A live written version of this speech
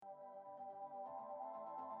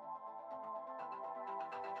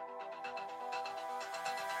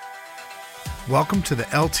Welcome to the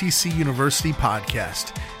LTC University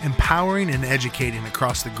podcast, empowering and educating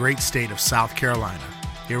across the great state of South Carolina.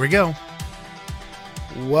 Here we go.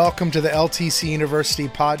 Welcome to the LTC University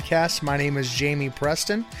podcast. My name is Jamie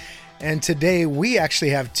Preston, and today we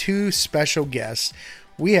actually have two special guests.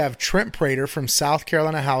 We have Trent Praytor from South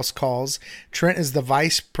Carolina House Calls. Trent is the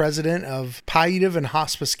Vice President of Palliative and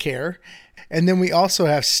Hospice Care. And then we also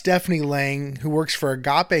have Stephanie Lange, who works for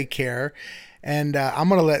Agape Care. And I'm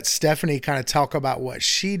going to let Stephanie kind of talk about what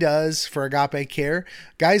she does for Agape Care.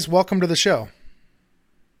 Guys, welcome to the show.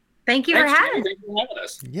 Thank you for having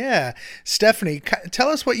us. Yeah. Stephanie, tell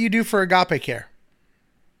us what you do for Agape Care.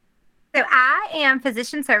 So I am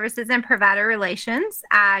physician services and provider relations.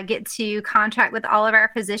 I get to contract with all of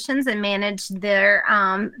our physicians and manage their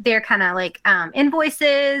kind of like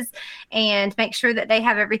invoices and make sure that they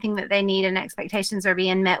have everything that they need and expectations are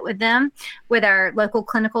being met with them, with our local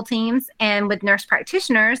clinical teams. And with nurse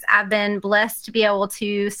practitioners, I've been blessed to be able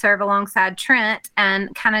to serve alongside Trent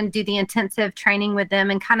and kind of do the intensive training with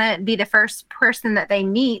them and kind of be the first person that they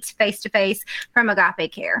meet face to face from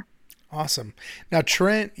Agape Care. Awesome. Now,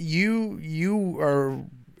 Trent, you are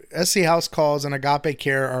SC House Calls and Agape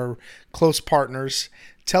Care are close partners.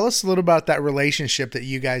 Tell us a little about that relationship that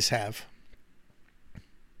you guys have.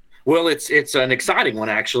 Well, it's an exciting one,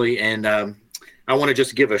 actually, and I want to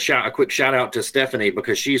just give a quick shout out to Stephanie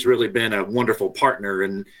because she's really been a wonderful partner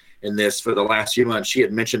in this for the last few months. She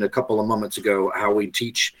had mentioned a couple of moments ago how we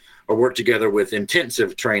teach or work together with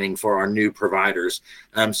intensive training for our new providers.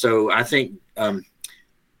 So I think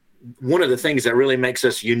one of the things that really makes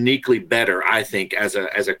us uniquely better, I think, as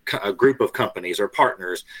a group of companies or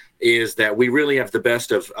partners, is that we really have the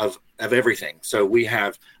best of everything. So we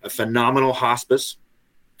have a phenomenal hospice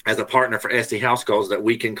as a partner for SC House Calls that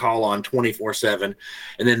we can call on 24/7.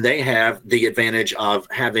 And then they have the advantage of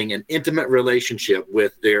having an intimate relationship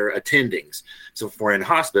with their attendings. So for in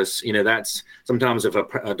hospice, that's sometimes if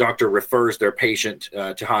a doctor refers their patient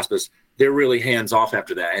to hospice, they're really hands off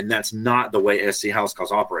after that. And that's not the way SC House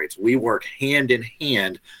Calls operates. We work hand in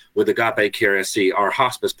hand with Agape Care SC, our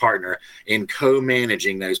hospice partner, in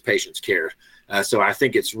co-managing those patients' care. So I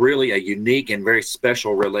think it's really a unique and very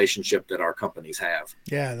special relationship that our companies have.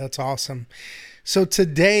 Yeah, that's awesome. So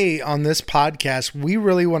today on this podcast, we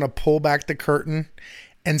really want to pull back the curtain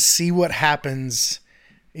and see what happens,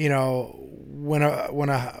 when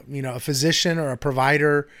a physician or a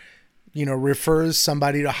provider refers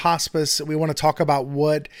somebody to hospice. We want to talk about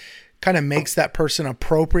what kind of makes that person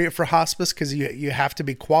appropriate for hospice, because you have to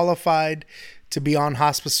be qualified to be on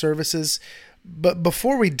hospice services. But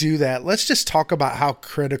before we do that, let's just talk about how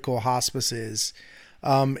critical hospice is.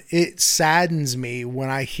 It saddens me when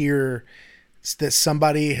I hear that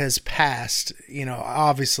somebody has passed,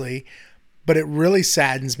 obviously, but it really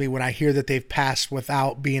saddens me when I hear that they've passed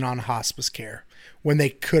without being on hospice care when they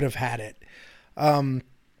could have had it.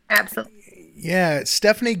 Absolutely. Yeah.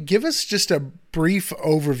 Stephanie, give us just a brief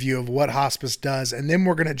overview of what hospice does, and then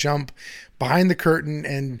we're going to jump behind the curtain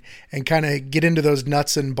and kind of get into those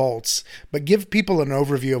nuts and bolts. But give people an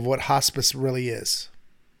overview of what hospice really is.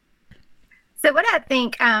 So what I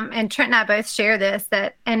think, and Trent and I both share this,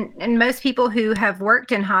 that and most people who have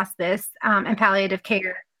worked in hospice and palliative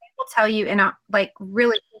care will tell you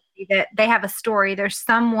really quickly that they have a story. There's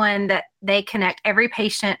someone that they connect. Every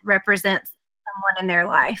patient represents someone in their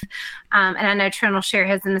life. And I know Trent will share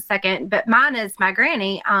his in a second, but mine is my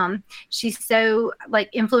granny. She's so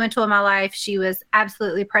influential in my life. She was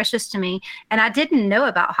absolutely precious to me. And I didn't know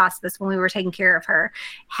about hospice when we were taking care of her.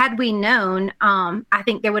 Had we known, I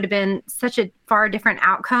think there would have been such a far different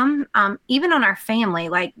outcome, even on our family.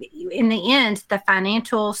 In the end, the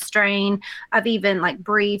financial strain of even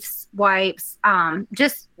briefs, wipes,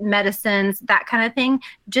 just medicines, that kind of thing,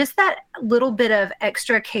 just that little bit of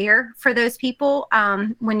extra care for those people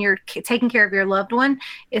when you're taking care of your loved one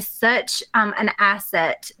is such an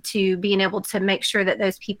asset to being able to make sure that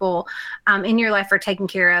those people in your life are taken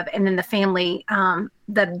care of, and then the family,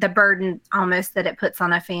 the burden almost that it puts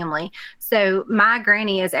on a family. So my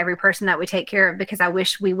granny is every person that we take care of, because I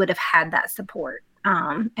wish we would have had that support.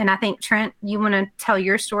 And I think, Trent, you want to tell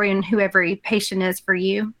your story and who every patient is for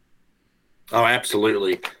you? Oh,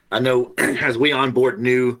 absolutely. I know as we onboard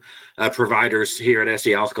new providers here at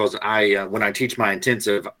SC House Calls, when I teach my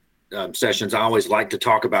intensive sessions, I always like to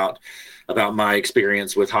talk about my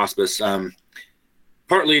experience with hospice,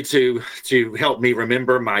 partly to help me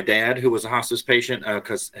remember my dad, who was a hospice patient,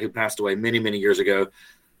 who passed away many, many years ago,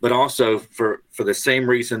 but also for the same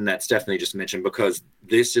reason that Stephanie just mentioned, because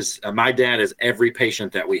this is my dad is every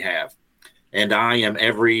patient that we have. And I am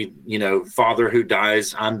every, father who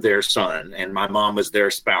dies, I'm their son, and my mom is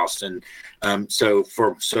their spouse. And so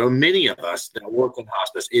for so many of us that work in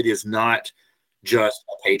hospice, it is not just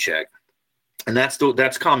a paycheck. And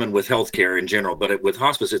that's common with healthcare in general, but with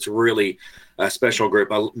hospice, it's really a special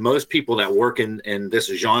group. Most people that work in this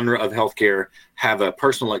genre of healthcare have a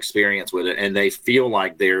personal experience with it, and they feel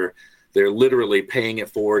like they're literally paying it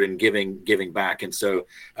forward and giving back. And so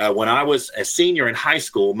when I was a senior in high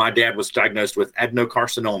school, my dad was diagnosed with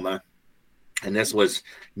adenocarcinoma. And this was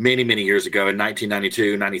many, many years ago in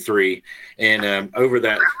 1992, 93. And over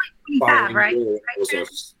that following year, I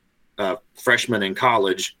was a freshman in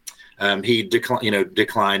college. He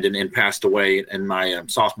declined and passed away in my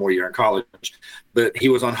sophomore year in college. But he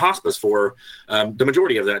was on hospice for the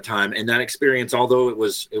majority of that time. And that experience, although it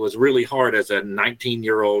was really hard as a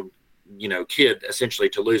 19-year-old kid, essentially,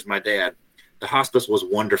 to lose my dad, the hospice was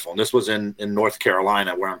wonderful. And this was in North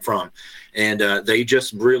Carolina, where I'm from. And they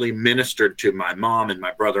just really ministered to my mom and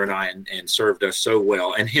my brother and I, and served us so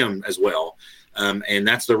well, and him as well. And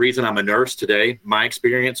that's the reason I'm a nurse today. My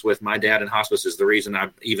experience with my dad in hospice is the reason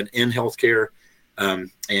I'm even in healthcare.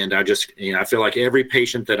 And I just, I feel like every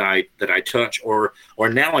patient that I touch, or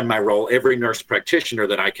now in my role, every nurse practitioner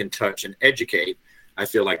that I can touch and educate, I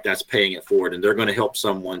feel like that's paying it forward, and they're going to help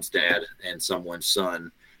someone's dad and someone's son,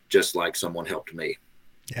 just like someone helped me.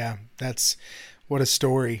 Yeah, that's what a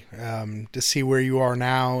story, to see where you are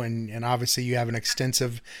now. And obviously you have an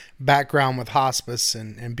extensive background with hospice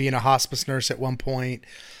and being a hospice nurse at one point.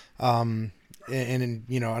 And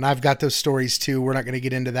I've got those stories too. We're not going to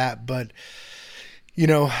get into that, but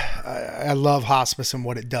I love hospice and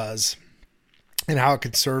what it does and how it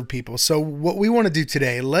could serve people. So what we want to do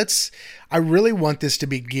today, I really want this to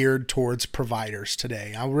be geared towards providers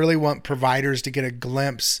today. I really want providers to get a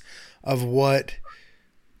glimpse of what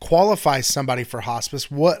qualifies somebody for hospice,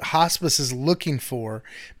 what hospice is looking for,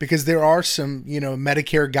 because there are some,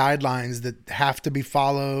 Medicare guidelines that have to be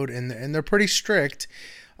followed, and they're pretty strict.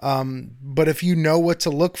 But if you know what to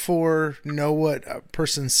look for, know what a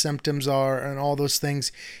person's symptoms are and all those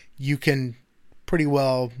things, you can pretty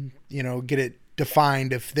well, get it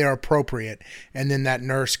defined if they're appropriate, and then that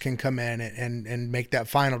nurse can come in and make that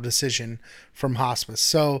final decision from hospice.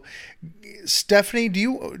 So Stephanie, do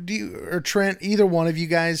you or Trent, either one of you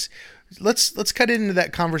guys, let's cut into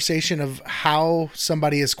that conversation of how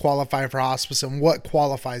somebody is qualified for hospice and what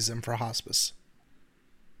qualifies them for hospice.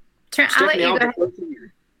 Trent, I'll let you go ahead.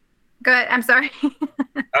 Go ahead. I'm sorry.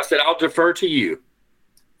 I said I'll defer to you.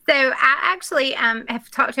 So I actually have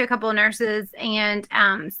talked to a couple of nurses and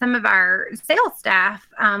some of our sales staff,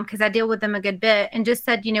 because I deal with them a good bit, and just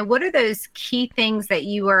said, what are those key things that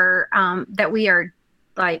that we are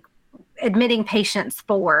like admitting patients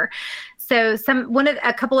for? So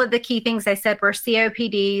a couple of the key things they said were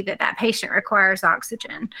COPD, that patient requires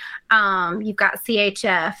oxygen. You've got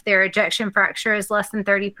CHF, their ejection fracture is less than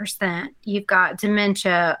 30%. You've got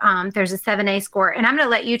dementia. There's a 7A score. And I'm going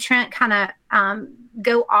to let you, Trent, kind of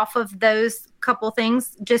go off of those couple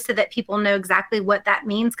things just so that people know exactly what that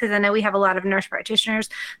means, because I know we have a lot of nurse practitioners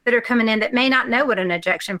that are coming in that may not know what an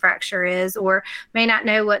ejection fracture is, or may not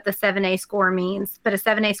know what the 7A score means, but a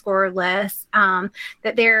 7A score or less,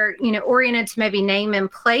 that they're oriented to maybe name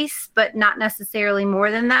and place, but not necessarily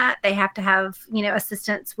more than that. They have to have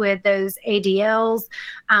assistance with those ADLs.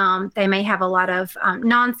 They may have a lot of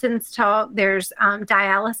nonsense talk. There's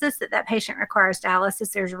dialysis, that patient requires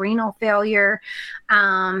dialysis. There's renal failure,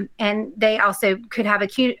 and they also could have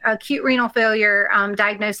acute renal failure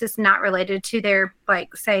diagnosis not related to their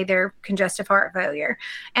congestive heart failure.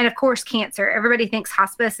 And of course, cancer. Everybody thinks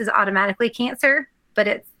hospice is automatically cancer, but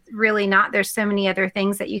it's really not. There's so many other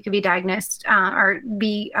things that you could be diagnosed or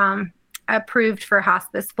be approved for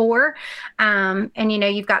hospice for. And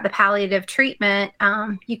you've got the palliative treatment.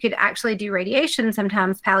 You could actually do radiation,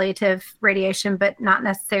 sometimes palliative radiation, but not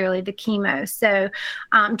necessarily the chemo. So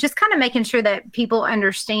just kind of making sure that people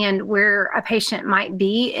understand where a patient might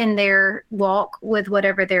be in their walk with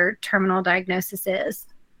whatever their terminal diagnosis is.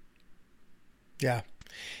 Yeah.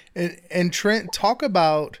 And Trent, talk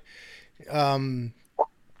about,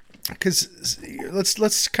 because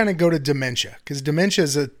let's kind of go to dementia, because dementia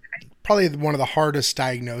is probably one of the hardest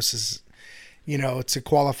diagnoses, to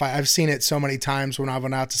qualify. I've seen it so many times when I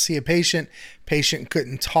went out to see a patient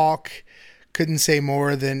couldn't talk, couldn't say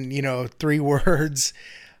more than, 3 words.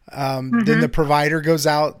 Then the provider goes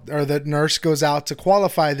out, or the nurse goes out to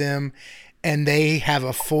qualify them, and they have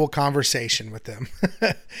a full conversation with them.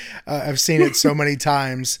 I've seen it so many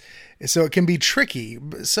times. So it can be tricky.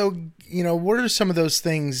 So, what are some of those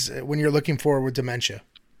things when you're looking for with dementia?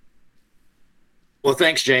 Well,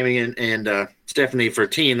 thanks, Jamie and Stephanie, for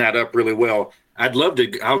teeing that up really well.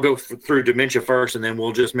 I'll go through dementia first, and then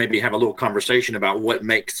we'll just maybe have a little conversation about what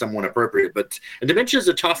makes someone appropriate. But dementia is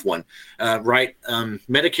a tough one, right?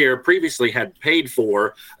 Medicare previously had paid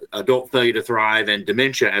for adult failure to thrive and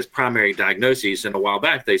dementia as primary diagnoses, and a while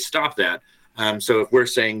back they stopped that. So if we're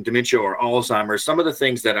saying dementia or Alzheimer's, some of the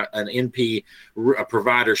things that an NP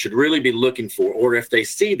provider should really be looking for, or if they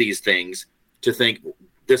see these things, to think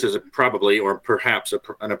this is probably or perhaps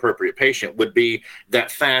an appropriate patient, would be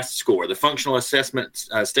that FAST score, the functional assessment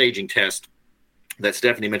staging test that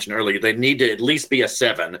Stephanie mentioned earlier. They need to at least be a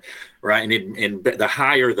 7, right? And the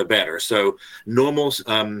higher, the better. So normal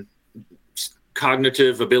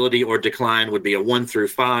cognitive ability or decline would be a 1 through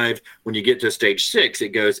 5. When you get to stage 6, it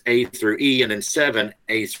goes A through E, and then 7,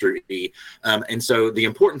 A through E. And so the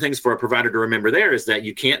important things for a provider to remember there is that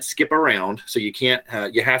you can't skip around. So you can't,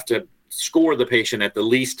 you have to score the patient at the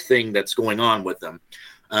least thing that's going on with them.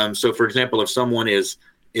 So for example, if someone is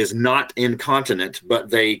not incontinent, but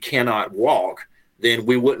they cannot walk, then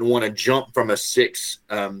we wouldn't want to jump from a 6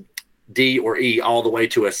 D or E all the way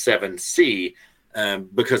to a 7 C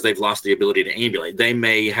because they've lost the ability to ambulate. They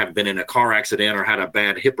may have been in a car accident or had a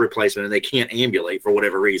bad hip replacement and they can't ambulate for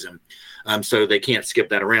whatever reason. So they can't skip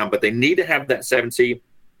that around, but they need to have that 7 C.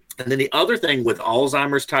 And then the other thing with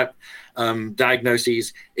Alzheimer's type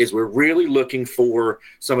diagnoses is we're really looking for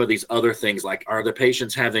some of these other things, like are the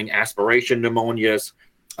patients having aspiration pneumonias?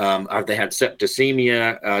 Have they had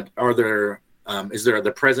septicemia? Is there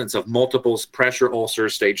the presence of multiple pressure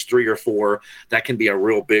ulcers, stage 3 or 4? That can be a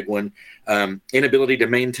real big one. Inability to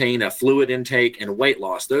maintain a fluid intake and weight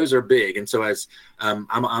loss. Those are big. And so as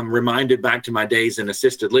I'm reminded back to my days in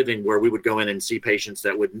assisted living where we would go in and see patients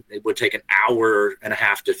that it would take an hour and a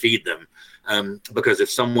half to feed them. Because if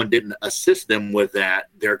someone didn't assist them with that,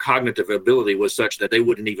 their cognitive ability was such that they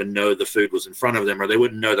wouldn't even know the food was in front of them, or they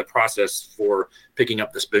wouldn't know the process for picking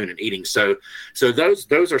up the spoon and eating. So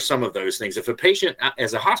those are some of those things. If a patient,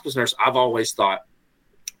 as a hospice nurse, I've always thought,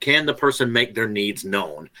 can the person make their needs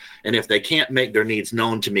known? And if they can't make their needs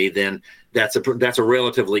known to me, then that's a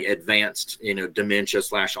relatively advanced, dementia /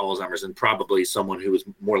 Alzheimer's, and probably someone who is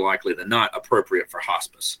more likely than not appropriate for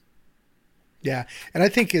hospice. Yeah. And I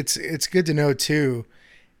think it's good to know too,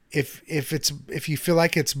 if you feel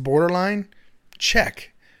like it's borderline, check.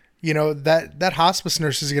 That hospice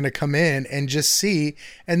nurse is going to come in and just see,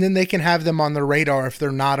 and then they can have them on the radar if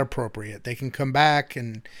they're not appropriate. They can come back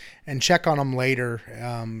and check on them later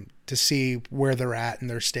to see where they're at in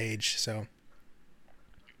their stage. So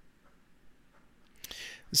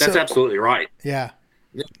that's absolutely right. Yeah.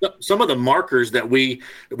 Some of the markers that we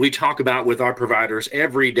talk about with our providers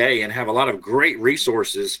every day and have a lot of great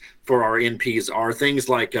resources for our NPs are things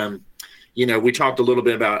like, we talked a little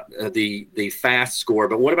bit about the FAST score,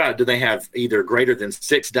 but what about, do they have either greater than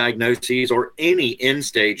 6 diagnoses or any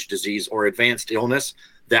end-stage disease or advanced illness?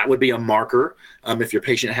 That would be a marker if your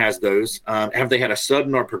patient has those. Have they had a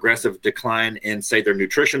sudden or progressive decline in, say, their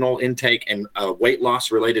nutritional intake and weight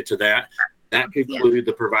loss related to that? That could include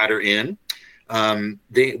the provider in.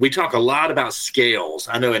 We talk a lot about scales.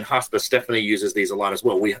 I know in hospice, Stephanie uses these a lot as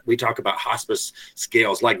well. We talk about hospice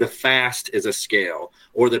scales, like the FAST is a scale,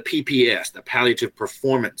 or the PPS, the Palliative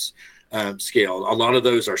Performance scale. A lot of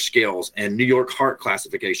those are scales, and New York Heart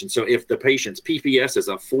Classification. So if the patient's PPS is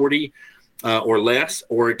a 40 or less,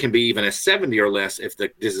 or it can be even a 70 or less if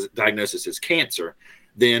the diagnosis is cancer,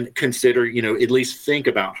 then consider, at least think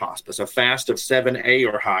about hospice, a FAST of 7A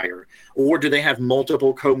or higher, or do they have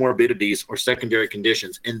multiple comorbidities or secondary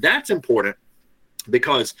conditions? And that's important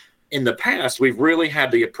because in the past, we've really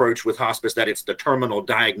had the approach with hospice that it's the terminal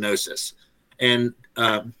diagnosis. And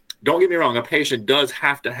don't get me wrong, a patient does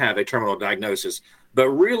have to have a terminal diagnosis, but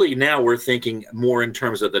really now we're thinking more in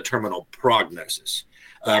terms of the terminal prognosis.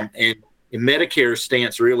 And Medicare's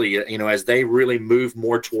stance really, as they really move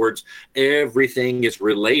more towards everything is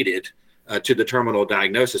related to the terminal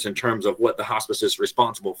diagnosis in terms of what the hospice is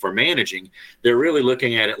responsible for managing, they're really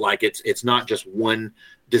looking at it like it's not just one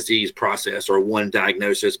disease process or one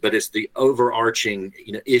diagnosis, but it's the overarching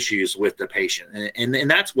issues with the patient. And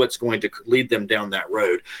that's what's going to lead them down that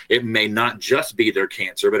road. It may not just be their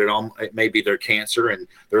cancer, but it may be their cancer and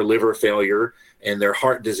their liver failure and their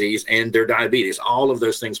heart disease and their diabetes. All of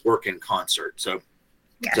those things work in concert. So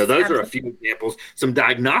those absolutely are a few examples. Some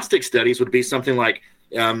diagnostic studies would be something like,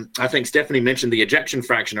 I think Stephanie mentioned the ejection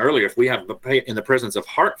fraction earlier. If we have in the presence of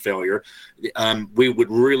heart failure, we would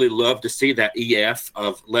really love to see that EF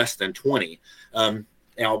of less than 20.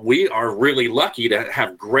 Now, we are really lucky to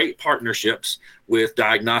have great partnerships with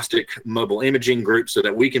diagnostic mobile imaging groups so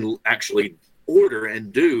that we can actually order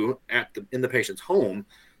and do in the patient's home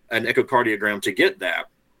an echocardiogram to get that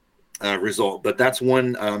result. But that's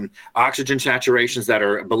one. Oxygen saturations that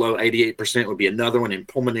are below 88% would be another one. In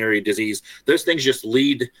pulmonary disease, those things just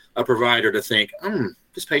lead a provider to think,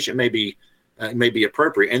 this patient may be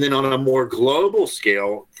appropriate. And then on a more global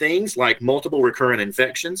scale, things like multiple recurrent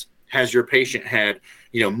infections. Has your patient had,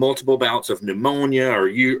 multiple bouts of pneumonia or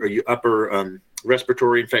upper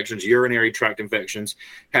respiratory infections, urinary tract infections?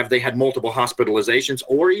 Have they had multiple hospitalizations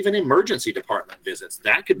or even emergency department visits?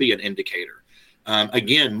 That could be an indicator.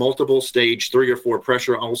 Again, multiple stage 3 or 4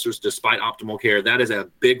 pressure ulcers despite optimal care. That is a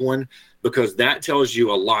big one because that tells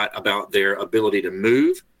you a lot about their ability to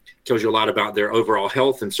move, tells you a lot about their overall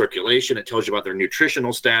health and circulation. It tells you about their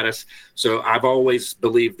nutritional status. So I've always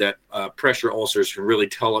believed that pressure ulcers can really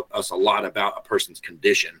tell us a lot about a person's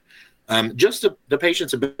condition. Just the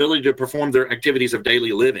patient's ability to perform their activities of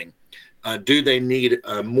daily living. Do they need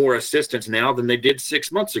more assistance now than they did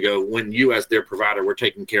 6 months ago when you as their provider were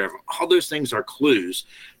taking care of them? All those things are clues.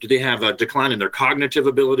 Do they have a decline in their cognitive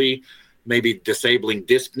ability, maybe disabling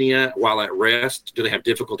dyspnea while at rest? Do they have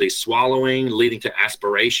difficulty swallowing, leading to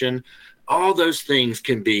aspiration? All those things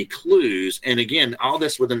can be clues. And again, all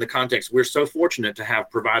this within the context, we're so fortunate to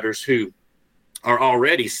have providers who are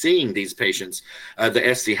already seeing these patients,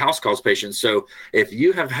 the SC house calls patients. So if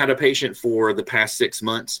you have had a patient for the past 6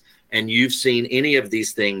 months and you've seen any of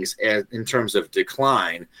these things in terms of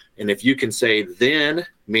decline, and if you can say then,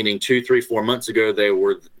 meaning 2, 3, 4 months ago, they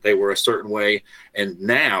were a certain way, and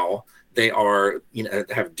now they are,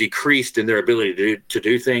 have decreased in their ability to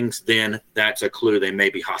do things, then that's a clue they may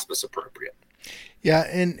be hospice appropriate. Yeah.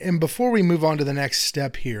 And before we move on to the next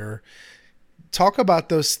step here, talk about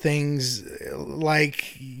those things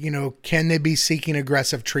like, can they be seeking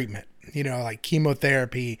aggressive treatment, like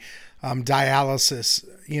chemotherapy, dialysis,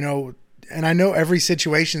 and I know every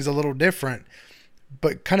situation is a little different,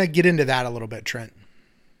 but kind of get into that a little bit, Trent.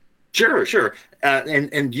 Sure.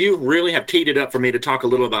 And you really have teed it up for me to talk a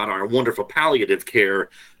little about our wonderful palliative care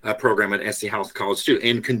program at SC House Calls too,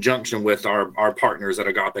 in conjunction with our partners at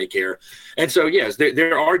Agape Care. And so, yes,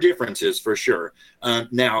 there are differences for sure.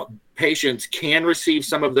 Now, patients can receive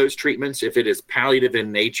some of those treatments if it is palliative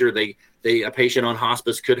in nature. A patient on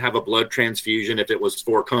hospice could have a blood transfusion if it was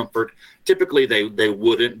for comfort. Typically, they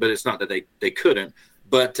wouldn't, but it's not that they couldn't.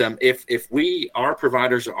 But if our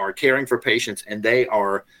providers are caring for patients and they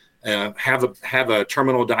are have a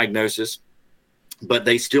terminal diagnosis, but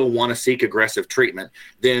they still want to seek aggressive treatment,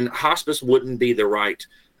 then hospice wouldn't be the right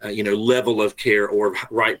level of care or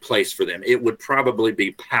right place for them. It would probably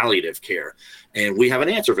be palliative care. And we have an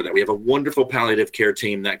answer for that. We have a wonderful palliative care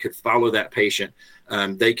team that could follow that patient.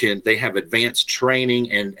 They have advanced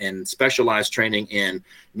training and specialized training in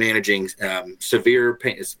managing severe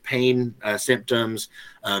pain symptoms,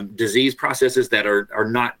 disease processes that are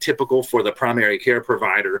not typical for the primary care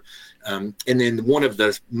provider. And then one of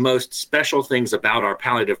the most special things about our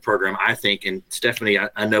palliative program, I think, and Stephanie,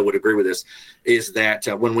 I know would agree with this, is that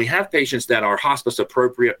when we have patients that are hospice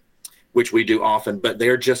appropriate, which we do often, but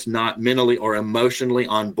they're just not mentally or emotionally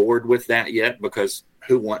on board with that yet, because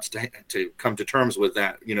who wants to come to terms with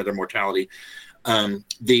that, their mortality.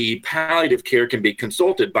 The palliative care can be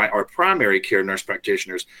consulted by our primary care nurse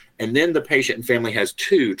practitioners, and then the patient and family has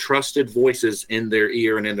 2 trusted voices in their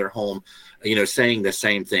ear and in their home, saying the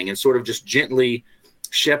same thing, and sort of just gently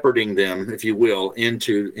shepherding them, if you will,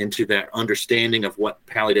 into that understanding of what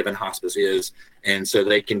palliative and hospice is. And so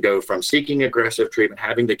they can go from seeking aggressive treatment,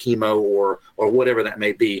 having the chemo or whatever that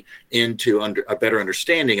may be, into a better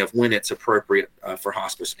understanding of when it's appropriate for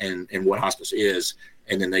hospice and what hospice is.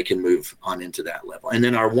 And then they can move on into that level. And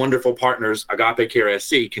then our wonderful partners, Agape Care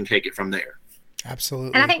SC, can take it from there.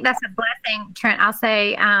 Absolutely. And I think that's a blessing, Trent. I'll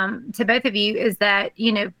say to both of you is that,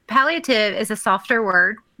 palliative is a softer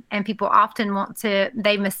word. And people often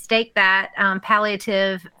they mistake that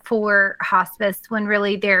palliative for hospice when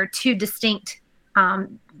really they're 2 distinct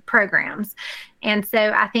programs. And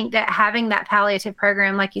so I think that having that palliative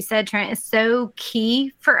program, like you said, Trent, is so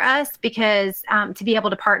key for us because to be able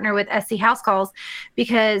to partner with SC House Calls,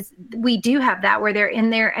 because we do have that where they're in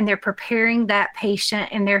there and they're preparing that patient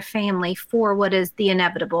and their family for what is the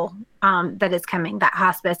inevitable that is coming, that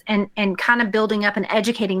hospice, and kind of building up and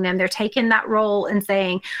educating them. They're taking that role and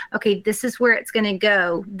saying, okay, this is where it's going to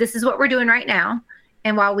go. This is what we're doing right now.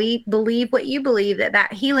 And while we believe what you believe,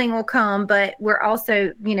 that healing will come, but we're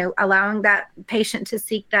also, allowing that patient to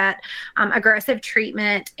seek that aggressive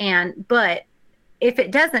treatment. But if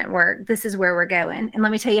it doesn't work, this is where we're going. And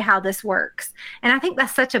let me tell you how this works. And I think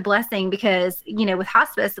that's such a blessing because, with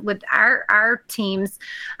hospice, with our teams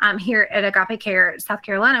here at Agape Care, South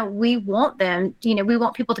Carolina, we want them, we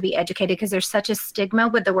want people to be educated because there's such a stigma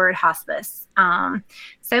with the word hospice.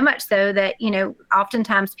 So much so that,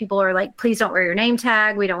 oftentimes people are like, please don't wear your name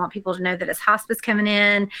tag. We don't want people to know that it's hospice coming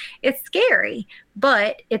in. It's scary,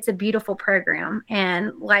 but it's a beautiful program.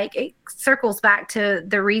 And like, it circles back to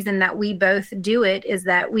the reason that we both do it is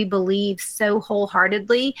that we believe so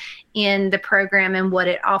wholeheartedly in the program and what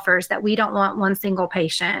it offers, that we don't want one single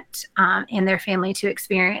patient and their family to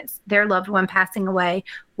experience their loved one passing away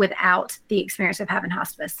without the experience of having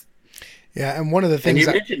hospice. Yeah, and one of the things you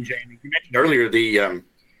mentioned, Jamie, you mentioned earlier the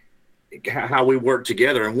how we work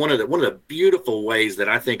together, and one of the beautiful ways that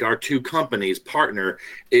I think our two companies partner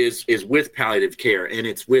is with palliative care, and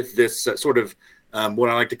it's with this sort of what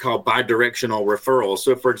I like to call bidirectional referral.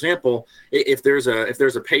 So, for example, if there's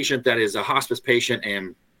a patient that is a hospice patient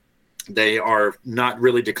and they are not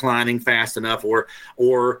really declining fast enough, or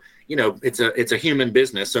it's a human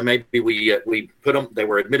business. So maybe we put them, they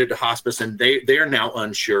were admitted to hospice and they're now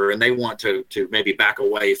unsure and they want to maybe back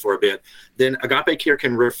away for a bit. Then Agape Care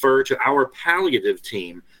can refer to our palliative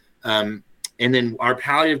team. And then our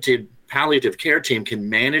palliative care team can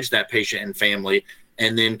manage that patient and family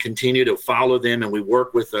and then continue to follow them. And we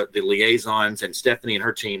work with the liaisons and Stephanie and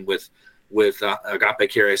her team with Agape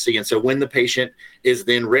Care SC. And so when the patient is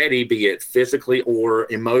then ready, be it physically or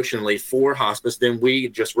emotionally for hospice, then we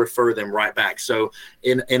just refer them right back. So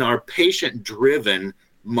in our patient-driven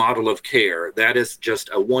model of care, that is just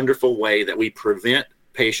a wonderful way that we prevent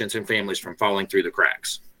patients and families from falling through the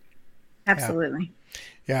cracks. Absolutely.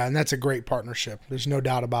 Yeah, and that's a great partnership. There's no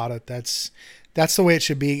doubt about it. That's the way it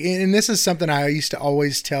should be. And this is something I used to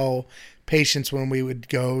always tell patients when we would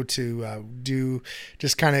go to do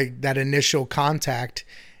just kind of that initial contact,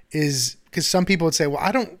 is because some people would say, well,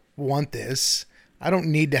 I don't want this. I don't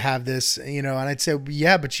need to have this, and I'd say,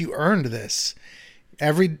 yeah, but you earned this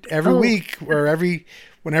every week or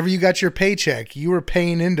whenever you got your paycheck, you were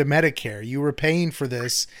paying into Medicare, you were paying for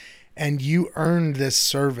this and you earned this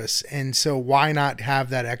service. And so why not have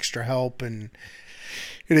that extra help? And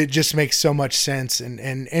it just makes so much sense. And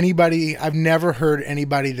anybody, I've never heard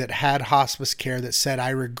anybody that had hospice care that said,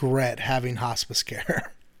 I regret having hospice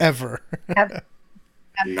care ever. I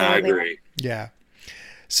agree. Yeah.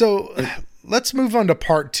 So let's move on to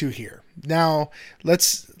part 2 here. Now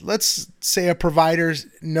let's say a provider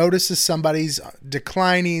notices somebody's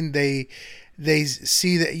declining. They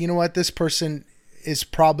see that, this person is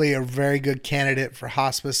probably a very good candidate for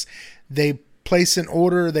hospice. They place an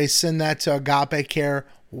order, they send that to Agape Care.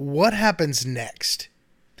 What happens next?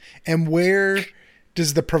 And what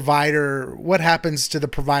happens to the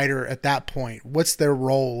provider at that point? What's their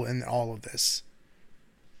role in all of this?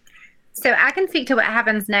 So I can speak to what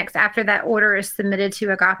happens next after that order is submitted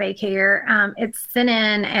to Agape Care. It's sent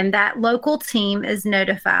in and that local team is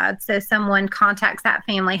notified. So someone contacts that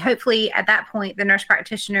family. Hopefully at that point, the nurse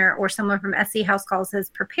practitioner or someone from SC House Calls has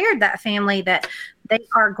prepared that family that they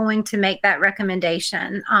are going to make that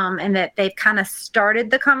recommendation and that they've kind of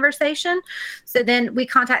started the conversation. So then we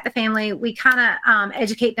contact the family. We kind of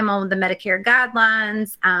educate them on the Medicare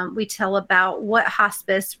guidelines. We tell about what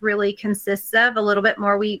hospice really consists of a little bit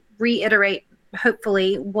more. We reiterate,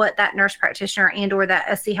 hopefully, what that nurse practitioner and or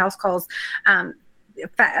that SC House Calls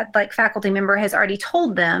faculty member has already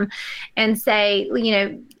told them, and say,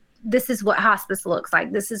 this is what hospice looks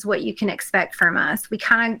like. This is what you can expect from us. We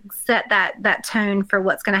kind of set that tone for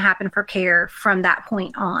what's going to happen for care from that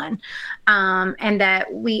point on. And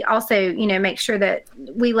that we also, make sure that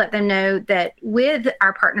we let them know that with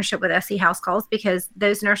our partnership with SC House Calls, because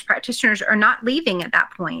those nurse practitioners are not leaving at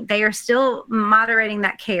that point. They are still moderating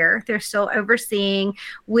that care. They're still overseeing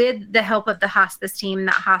with the help of the hospice team,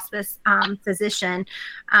 that hospice physician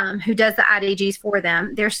who does the IDGs for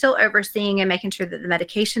them. They're still overseeing and making sure that the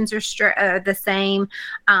medications are the same,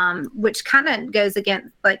 which kind of goes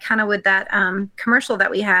against with that commercial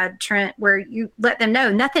that we had, Trent, where you let them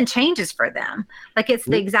know nothing changes for them. Like it's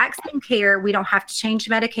the exact same care. We don't have to change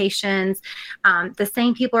medications. The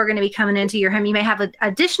same people are going to be coming into your home. You may have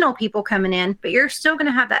additional people coming in, but you're still going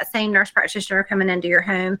to have that same nurse practitioner coming into your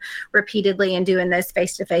home repeatedly and doing those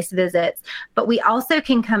face-to-face visits. But we also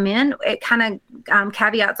can come in, it kind of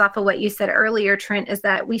caveats off of what you said earlier, Trent, is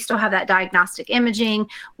that we still have that diagnostic imaging.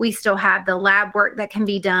 We still have the lab work that can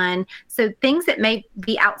be done. So things that may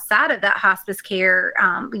be outside of that hospice care,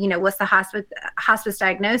 what's the hospice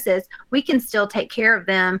diagnosis, we can still take care of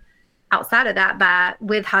them outside of that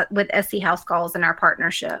with SC House Calls and our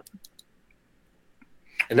partnership.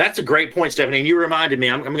 And that's a great point, Stephanie. And you reminded me,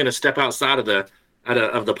 I'm going to step outside of the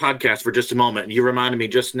podcast for just a moment. And you reminded me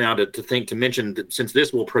just now to mention that since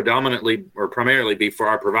this will primarily be for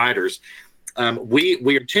our providers,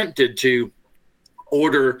 we are tempted to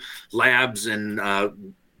order labs and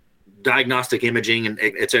diagnostic imaging and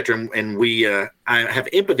et cetera. And we I have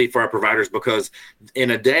empathy for our providers because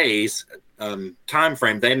in a day's time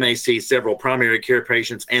frame, they may see several primary care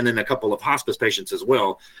patients and then a couple of hospice patients as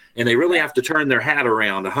well. And they really have to turn their hat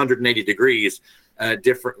around 180 degrees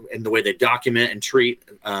different in the way they document and treat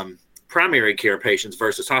primary care patients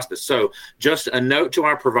versus hospice. So just a note to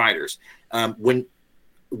our providers, when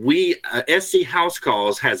SC House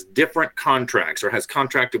Calls has different contracts or has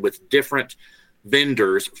contracted with different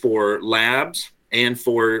vendors for labs and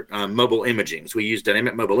for mobile imaging. So we use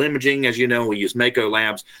Dynamic Mobile Imaging, as you know, we use Mako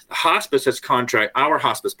Labs. The hospice our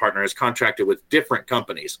hospice partner has contracted with different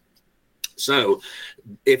companies. So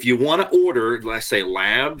if you want to order, let's say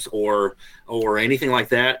labs or anything like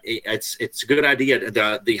that, it's a good idea.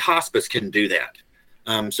 The hospice can do that.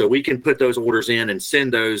 So we can put those orders in and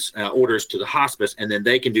send those orders to the hospice, and then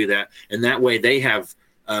they can do that. And that way they have,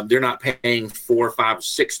 they're not paying 4, 5,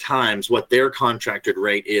 6 times what their contracted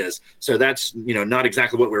rate is. So that's, not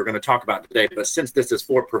exactly what we're going to talk about today. But since this is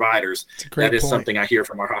for providers, that is something I hear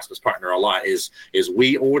from our hospice partner a lot is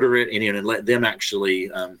we order it and let them actually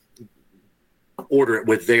order it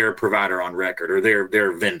with their provider on record or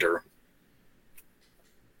their vendor.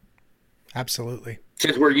 Absolutely.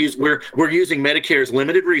 Since we're using Medicare's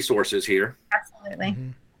limited resources here. Absolutely.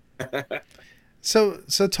 Mm-hmm.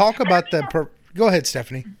 So talk about go ahead,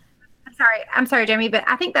 Stephanie. I'm sorry, Jamie, but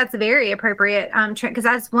I think that's very appropriate, Trent, because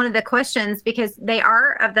that's one of the questions, because they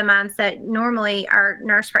are of the mindset. Normally our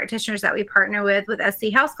nurse practitioners that we partner with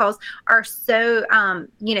SC House Calls are so,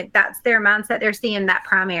 that's their mindset. They're seeing that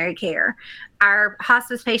primary care. Our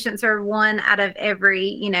hospice patients are one out of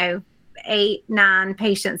every, 8, 9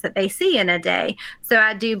 patients that they see in a day. So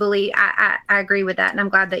I do believe, I agree with that. And I'm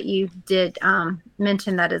glad that you did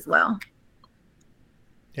mention that as well.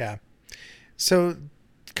 Yeah. So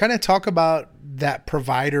kind of talk about that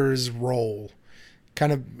provider's role,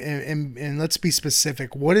 kind of, and let's be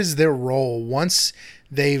specific. What is their role once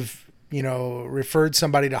they've, referred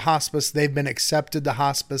somebody to hospice, they've been accepted to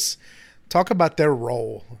hospice? Talk about their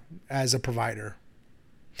role as a provider.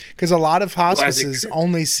 Because a lot of hospices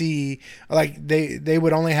only see, like they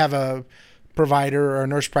would only have a provider or a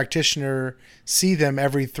nurse practitioner see them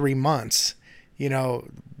every 3 months,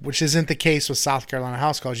 which isn't the case with South Carolina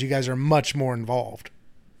House Calls. You guys are much more involved.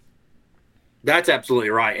 That's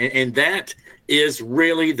absolutely right. And that is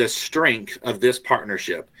really the strength of this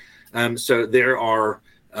partnership. So there are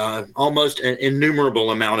almost an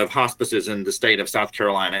innumerable amount of hospices in the state of South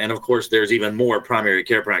Carolina. And of course, there's even more primary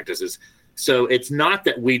care practices. So it's not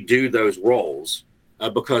that we do those roles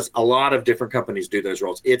because a lot of different companies do those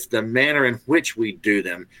roles. It's the manner in which we do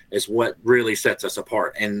them is what really sets us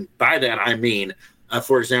apart. And by that, I mean,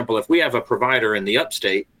 for example, if we have a provider in the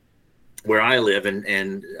upstate where I live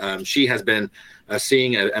and she has been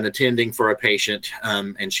seeing an attending for a patient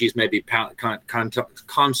and she's maybe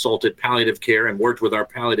consulted palliative care and worked with our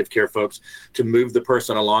palliative care folks to move the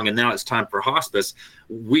person along, and now it's time for hospice.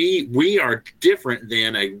 We are different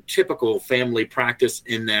than a typical family practice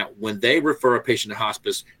in that when they refer a patient to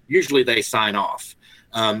hospice, usually they sign off.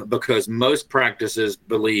 Because most practices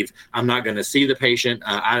believe I'm not going to see the patient.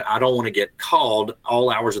 I don't want to get called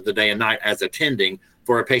all hours of the day and night as attending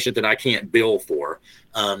for a patient that I can't bill for.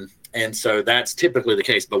 And so that's typically the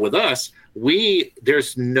case. But with us,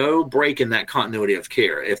 there's no break in that continuity of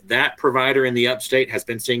care. If that provider in the upstate has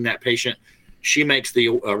been seeing that patient, she makes the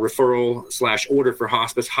referral/order for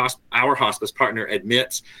hospice. Our hospice partner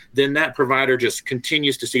admits, then that provider just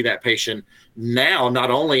continues to see that patient now, not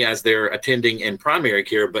only as they're attending in primary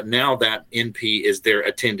care, but now that NP is their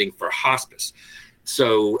attending for hospice.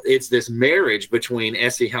 So it's this marriage between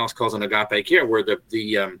SC House Calls and Agape Care where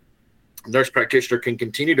the nurse practitioner can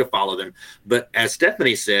continue to follow them. But as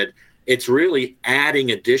Stephanie said, it's really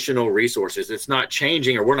adding additional resources. It's not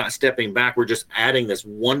changing, or we're not stepping back. We're just adding this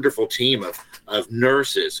wonderful team of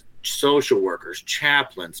nurses, social workers,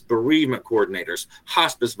 chaplains, bereavement coordinators,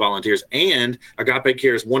 hospice volunteers, and Agape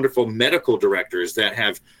Care's wonderful medical directors that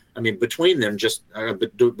have, between them,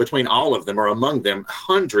 between all of them or among them,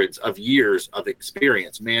 hundreds of years of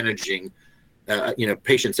experience managing,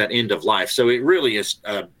 patients at end of life. So it really is,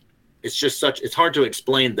 it's hard to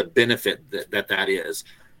explain the benefit that is.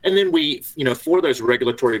 And then we, for those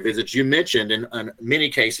regulatory visits you mentioned, in many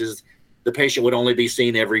cases, the patient would only be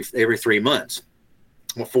seen every 3 months.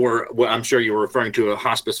 For what I'm sure you were referring to, a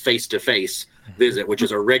hospice face-to-face visit, which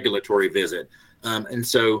is a regulatory visit. And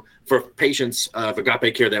so for patients of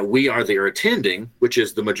Agape Care that we are there attending, which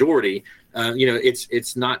is the majority,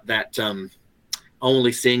 it's not that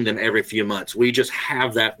only seeing them every few months. We just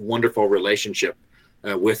have that wonderful relationship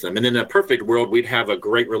with them. And in a perfect world, we'd have a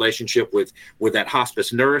great relationship with that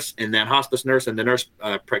hospice nurse, and that hospice nurse and the nurse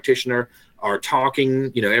practitioner are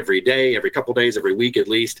talking, every day, every couple days, every week at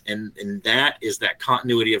least. And that is that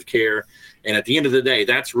continuity of care. And at the end of the day,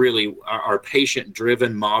 that's really our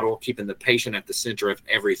patient-driven model, keeping the patient at the center of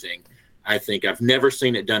everything. I think I've never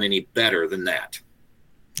seen it done any better than that.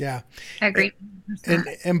 Yeah. I agree.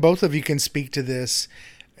 And both of you can speak to this,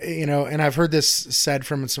 and I've heard this said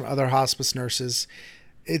from some other hospice nurses.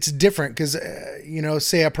 It's different because,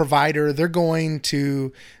 say a provider, they're going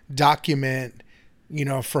to document,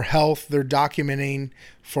 for health, they're documenting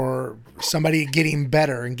for somebody getting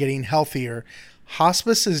better and getting healthier.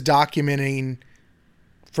 Hospice is documenting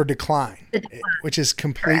for decline, which is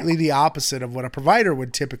completely the opposite of what a provider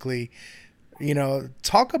would typically.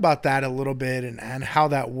 Talk about that a little bit and how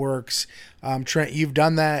that works. Trent, you've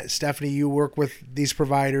done that. Stephanie, you work with these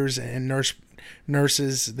providers and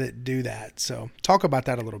nurses that do that. So talk about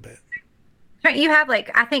that a little bit. Trent, you have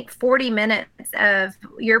I think 40 minutes of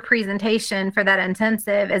your presentation for that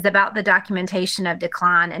intensive is about the documentation of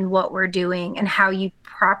decline and what we're doing and how you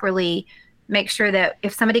properly make sure that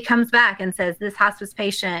if somebody comes back and says this hospice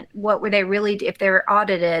patient, what were they really, if they were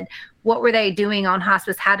audited, what were they doing on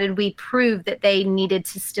hospice? How did we prove that they needed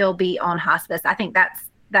to still be on hospice? I think that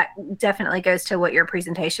definitely goes to what your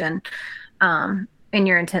presentation in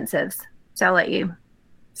your intensives. So I'll let you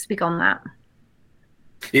speak on that.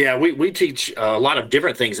 Yeah, we teach a lot of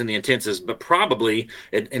different things in the intensives, but probably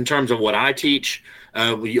in terms of what I teach,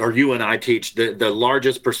 or you and I teach, the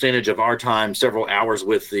largest percentage of our time, several hours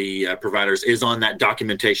with the providers, is on that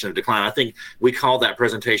documentation of decline. I think we call that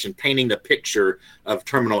presentation painting the picture of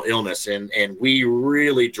terminal illness, and we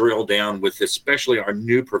really drill down with especially our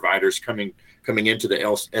new providers coming into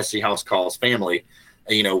the SC House Calls family.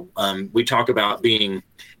 We talk about being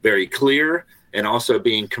very clear and also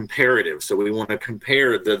being comparative. So we want to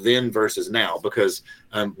compare the then versus now, because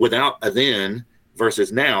without a then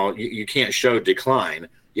versus now, you can't show decline.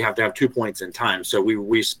 You have to have 2 points in time. So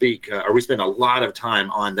we spend a lot of time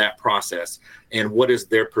on that process and what is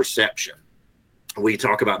their perception. We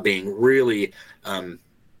talk about being really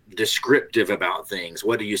descriptive about things.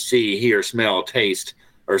 What do you see, hear, smell, taste,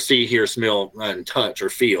 or see, hear, smell, and touch or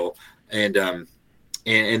feel?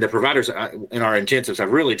 And the providers in our intensives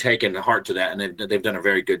have really taken heart to that, and they've done a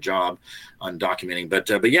very good job on documenting. But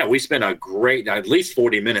yeah, we spent a great, at least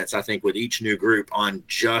 40 minutes, I think, with each new group on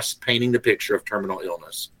just painting the picture of terminal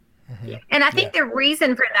illness. Mm-hmm. Yeah. And I think the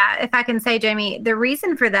reason for that, if I can say, Jamie, the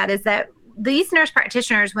reason for that is that these nurse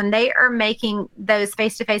practitioners, when they are making those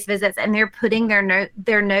face-to-face visits and they're putting their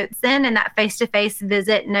notes in that face-to-face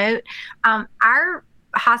visit note, our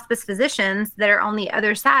hospice physicians that are on the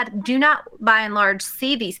other side do not, by and large,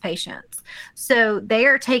 see these patients. So they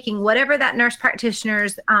are taking whatever that nurse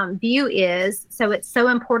practitioner's view is. So it's so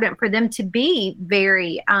important for them to be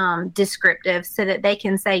very descriptive so that they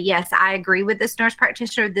can say, yes, I agree with this nurse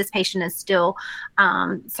practitioner. This patient is still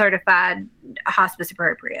certified hospice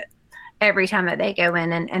appropriate every time that they go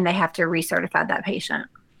in and they have to recertify that patient.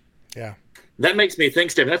 Yeah. That makes me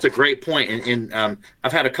think, Stephen, that's a great point. And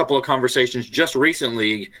I've had a couple of conversations just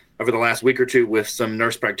recently over the last week or two with some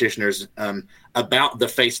nurse practitioners about the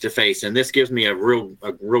face-to-face. And this gives me a real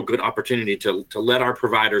good opportunity to let our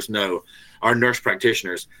providers know, our nurse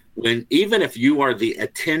practitioners, even if you are the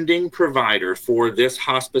attending provider for this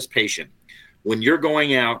hospice patient, when you're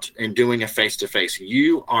going out and doing a face-to-face,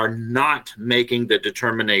 you are not making the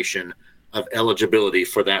determination of eligibility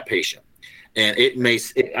for that patient. And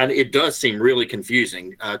it does seem really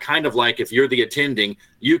confusing, kind of like if you're the attending,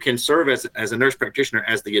 you can serve as a nurse practitioner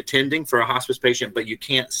as the attending for a hospice patient, but you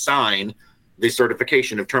can't sign the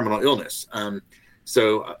certification of terminal illness.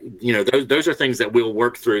 So those are things that we'll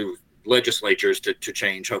work through legislatures to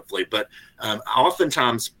change, hopefully. But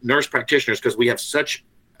oftentimes nurse practitioners, because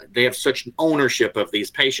they have such ownership of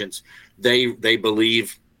these patients, they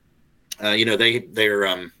believe,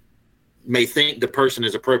 they're may think the person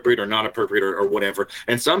is appropriate or not appropriate or whatever.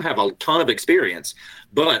 And some have a ton of experience.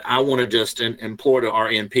 But I want to just implore to our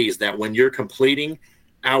NPs that when you're completing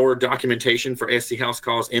our documentation for SC House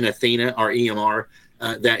Calls in Athena or EMR,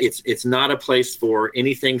 that it's not a place for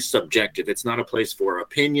anything subjective. It's not a place for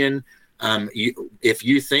opinion. If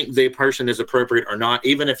you think the person is appropriate or not,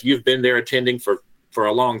 even if you've been there attending for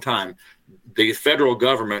a long time, the federal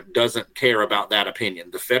government doesn't care about that opinion.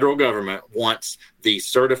 The federal government wants the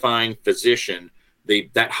certifying physician,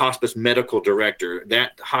 that hospice medical director,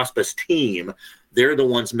 that hospice team. They're the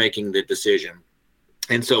ones making the decision.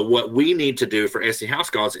 And so what we need to do for SC House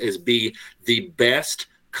Calls is be the best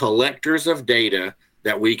collectors of data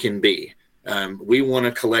that we can be. We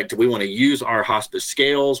want to use our hospice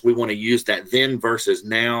scales. We want to use that then versus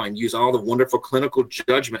now, and use all the wonderful clinical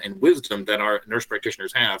judgment and wisdom that our nurse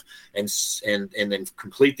practitioners have, and then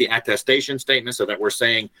complete the attestation statement so that we're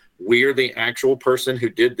saying we're the actual person who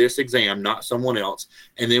did this exam, not someone else.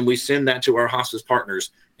 And then we send that to our hospice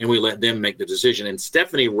partners and we let them make the decision. And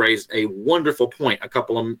Stephanie raised a wonderful point a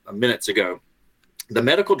couple of minutes ago. The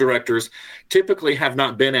medical directors typically have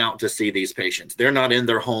not been out to see these patients. They're not in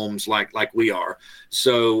their homes like we are.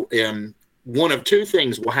 So one of two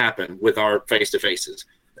things will happen with our face-to-faces.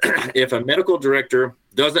 If a medical director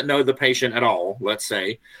doesn't know the patient at all, let's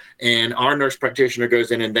say, and our nurse practitioner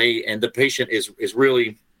goes in and the patient is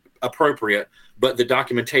really appropriate, but the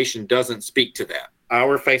documentation doesn't speak to that.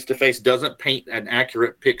 Our face-to-face doesn't paint an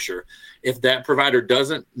accurate picture. If that provider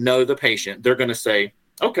doesn't know the patient, they're going to say,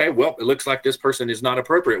 okay, well, it looks like this person is not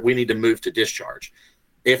appropriate. We need to move to discharge.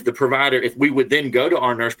 If we would then go to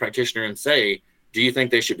our nurse practitioner and say, do you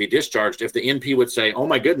think they should be discharged? If the NP would say, oh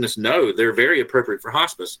my goodness, no, they're very appropriate for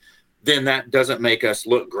hospice, then that doesn't make us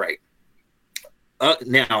look great.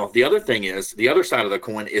 Now, the other side of the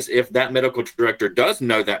coin is if that medical director does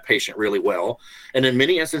know that patient really well, and in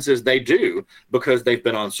many instances they do, because they've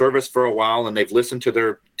been on service for a while and they've listened to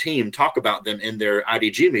their team talk about them in their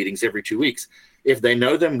IDG meetings every 2 weeks. If they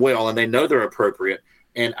know them well and they know they're appropriate,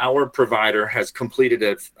 and our provider has completed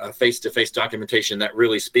a face-to-face documentation that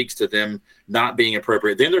really speaks to them not being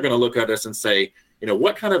appropriate, then they're going to look at us and say,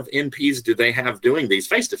 what kind of NPs do they have doing these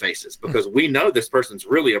face-to-faces? Because we know this person's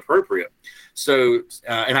really appropriate. So,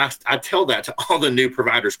 and I tell that to all the new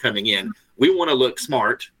providers coming in. We want to look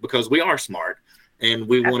smart because we are smart, and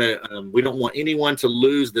we don't want anyone to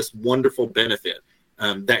lose this wonderful benefit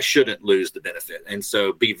that shouldn't lose the benefit. And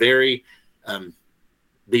so be very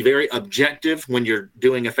objective when you're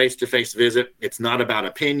doing a face-to-face visit. It's not about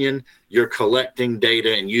opinion. You're collecting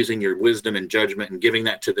data and using your wisdom and judgment and giving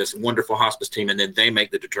that to this wonderful hospice team, and then they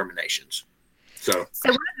make the determinations. So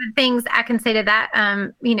one of the things I can say to that,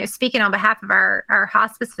 speaking on behalf of our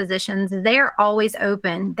hospice physicians, they are always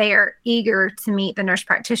open. They are eager to meet the nurse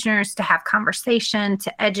practitioners, to have conversation,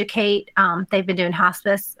 to educate. They've been doing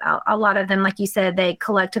hospice. A lot of them, like you said, they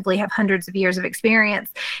collectively have hundreds of years of experience.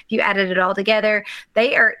 If you added it all together,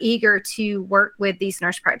 they are eager to work with these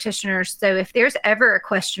nurse practitioners. So if there's ever a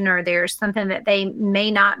question or there's something that they may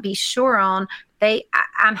not be sure on,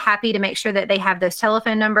 I'm happy to make sure that they have those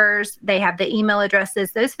telephone numbers, they have the email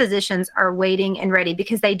addresses. Those physicians are waiting and ready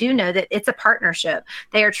because they do know that it's a partnership.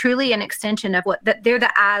 They are truly an extension of they're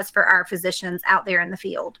the eyes for our physicians out there in the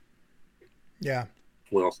field. Yeah.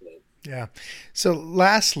 Well said. Yeah. So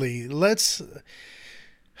lastly, because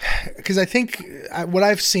I think what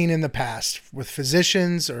I've seen in the past with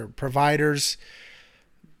physicians or providers,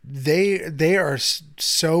 they are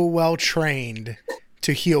so well trained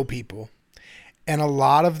to heal people. And a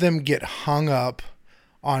lot of them get hung up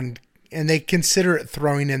on, and they consider it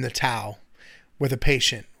throwing in the towel with a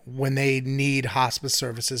patient when they need hospice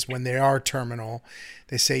services, when they are terminal.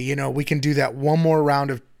 They say, we can do that one more round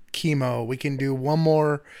of chemo. We can do one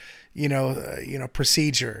more,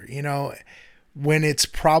 procedure, when it's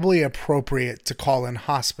probably appropriate to call in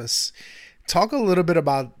hospice. Talk a little bit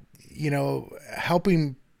about,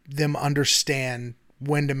 helping them understand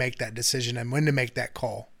when to make that decision and when to make that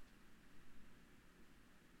call.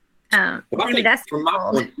 That's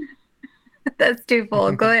twofold. That's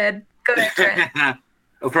twofold. Go ahead, Trent.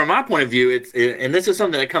 From my point of view, and this is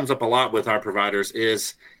something that comes up a lot with our providers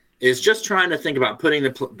is just trying to think about putting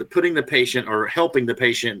the patient or helping the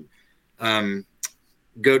patient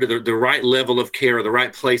go to the right level of care, or the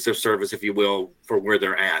right place of service, if you will, for where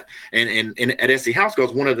they're at. And at SC House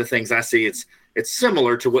Calls, one of the things I see it's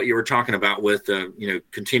similar to what you were talking about with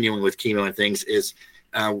continuing with chemo and things is.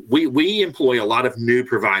 We employ a lot of new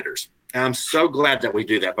providers. And I'm so glad that we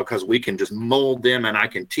do that because we can just mold them, and I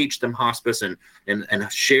can teach them hospice and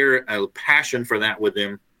share a passion for that with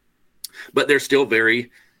them. But they're still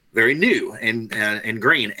very, very new and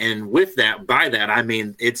green. And by that, I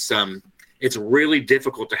mean, it's really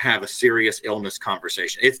difficult to have a serious illness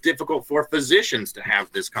conversation. It's difficult for physicians to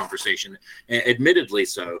have this conversation, admittedly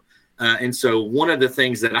so. And so one of the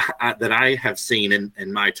things that I have seen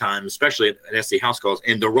in my time, especially at SC House Calls,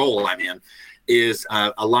 and the role I'm in, is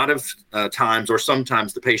a lot of times, or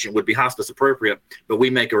sometimes, the patient would be hospice appropriate, but we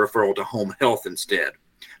make a referral to home health instead.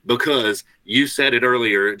 Because you said it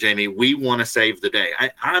earlier, Jamie, we want to save the day.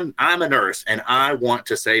 I'm a nurse, and I want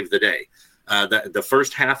to save the day. The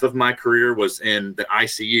first half of my career was in the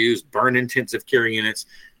ICUs, burn intensive care units,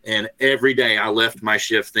 and every day I left my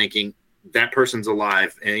shift thinking, that person's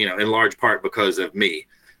alive, and in large part because of me.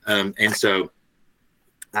 And so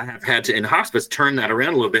I have had to, in hospice, turn that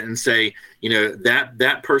around a little bit and say,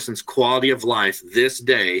 that person's quality of life this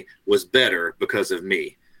day was better because of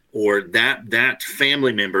me. Or that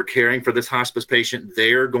family member caring for this hospice patient,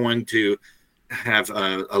 they're going to have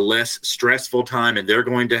a less stressful time, and they're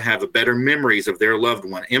going to have a better memories of their loved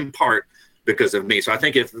one, in part because of me. So I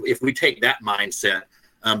think if we take that mindset,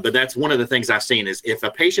 but that's one of the things I've seen is if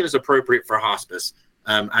a patient is appropriate for hospice,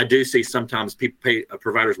 I do see sometimes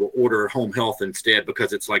providers will order home health instead,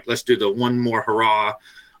 because it's like, let's do the one more hurrah,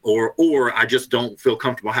 or I just don't feel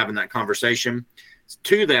comfortable having that conversation.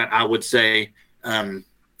 To that, I would say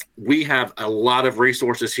we have a lot of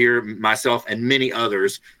resources here, myself and many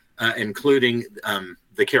others, including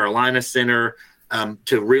the Carolina Center,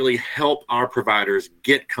 to really help our providers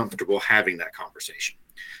get comfortable having that conversation.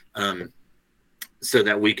 So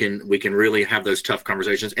that we can really have those tough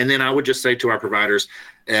conversations. And then I would just say to our providers,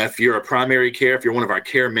 if you're a primary care, if you're one of our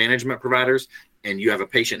care management providers, and you have a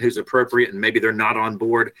patient who's appropriate and maybe they're not on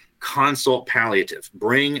board, consult palliative.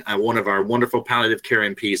 Bring one of our wonderful palliative care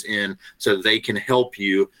MPs in so they can help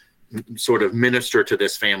you sort of minister to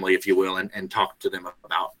this family, if you will, and talk to them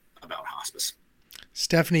about hospice.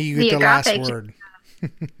 Stephanie, you get the last word.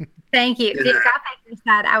 Thank you. The Agape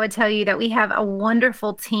side, I would tell you that we have a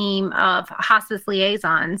wonderful team of hospice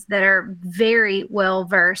liaisons that are very well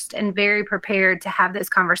versed and very prepared to have those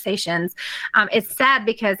conversations. It's sad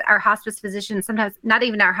because our hospice physicians, sometimes not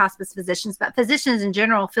even our hospice physicians, but physicians in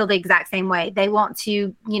general, feel the exact same way. They want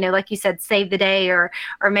to, like you said, save the day or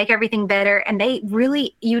make everything better. And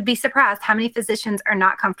you would be surprised how many physicians are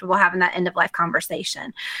not comfortable having that end of life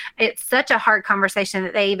conversation. It's such a hard conversation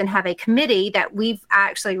that they even have a committee that we've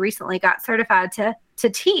actually recently got certified to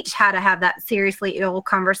teach how to have that seriously ill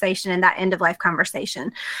conversation and that end of life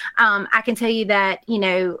conversation. I can tell you that,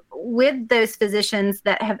 with those physicians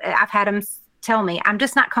that I've had them tell me, I'm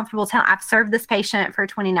just not comfortable telling. I've served this patient for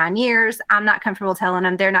 29 years. I'm not comfortable telling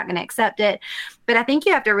them. They're not going to accept it. But I think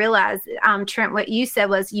you have to realize, Trent, what you said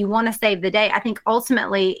was you want to save the day. I think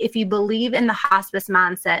ultimately, if you believe in the hospice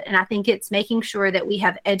mindset, and I think it's making sure that we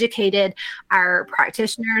have educated our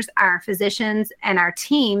practitioners, our physicians, and our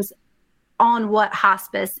teams on what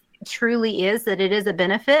hospice truly is, that it is a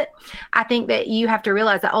benefit. I think that you have to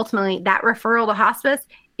realize that ultimately that referral to hospice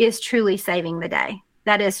is truly saving the day.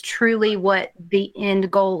 That is truly what the end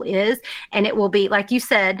goal is. And it will be, like you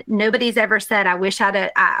said, nobody's ever said, I wish I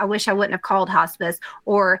wouldn't have called hospice,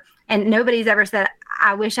 and nobody's ever said,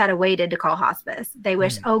 I wish I'd have waited to call hospice. They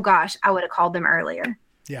wish, oh gosh, I would have called them earlier.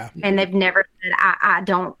 Yeah. And they've never said, I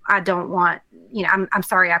don't want, I'm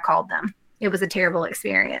sorry I called them. It was a terrible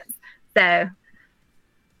experience. So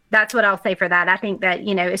that's what I'll say for that. I think that,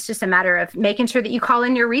 it's just a matter of making sure that you call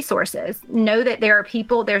in your resources. Know that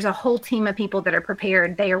there's a whole team of people that are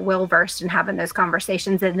prepared. They are well versed in having those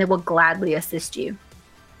conversations, and they will gladly assist you.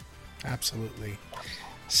 Absolutely.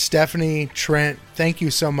 Stephanie, Trent, thank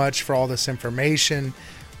you so much for all this information.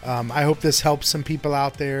 I hope this helps some people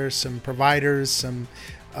out there, some providers, some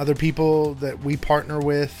other people that we partner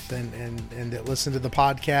with and that listen to the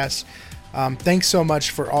podcast. Thanks so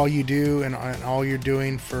much for all you do and all you're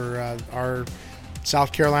doing for our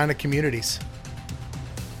South Carolina communities.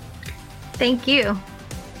 Thank you.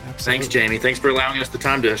 Absolutely. Thanks, Jamie. Thanks for allowing us the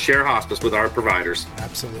time to share hospice with our providers.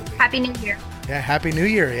 Absolutely. Happy New Year. Yeah, Happy New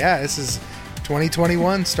Year. Yeah, this is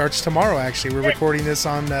 2021. Starts tomorrow, actually. We're recording this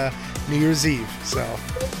on New Year's Eve. So,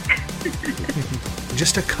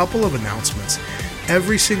 just a couple of announcements.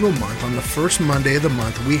 Every single month, on the first Monday of the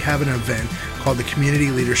month, we have an event called the Community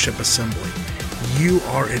Leadership Assembly. You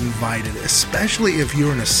are invited, especially if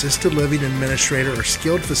you're an assisted living administrator or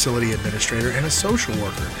skilled facility administrator and a social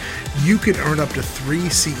worker. You can earn up to 3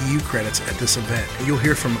 CEU credits at this event. You'll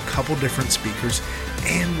hear from a couple different speakers,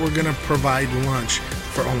 and we're going to provide lunch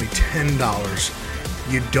for only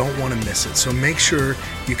 $10. You don't want to miss it. So make sure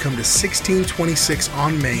you come to 1626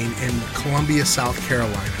 on Main in Columbia, South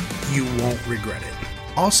Carolina. You won't regret it.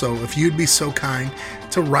 Also, if you'd be so kind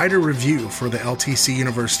to write a review for the LTC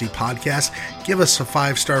University podcast, give us a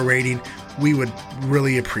 5-star rating. We would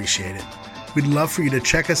really appreciate it. We'd love for you to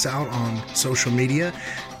check us out on social media.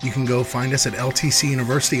 You can go find us at LTC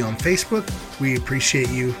University on Facebook. We appreciate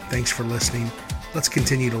you. Thanks for listening. Let's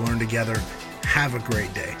continue to learn together. Have a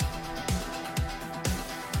great day.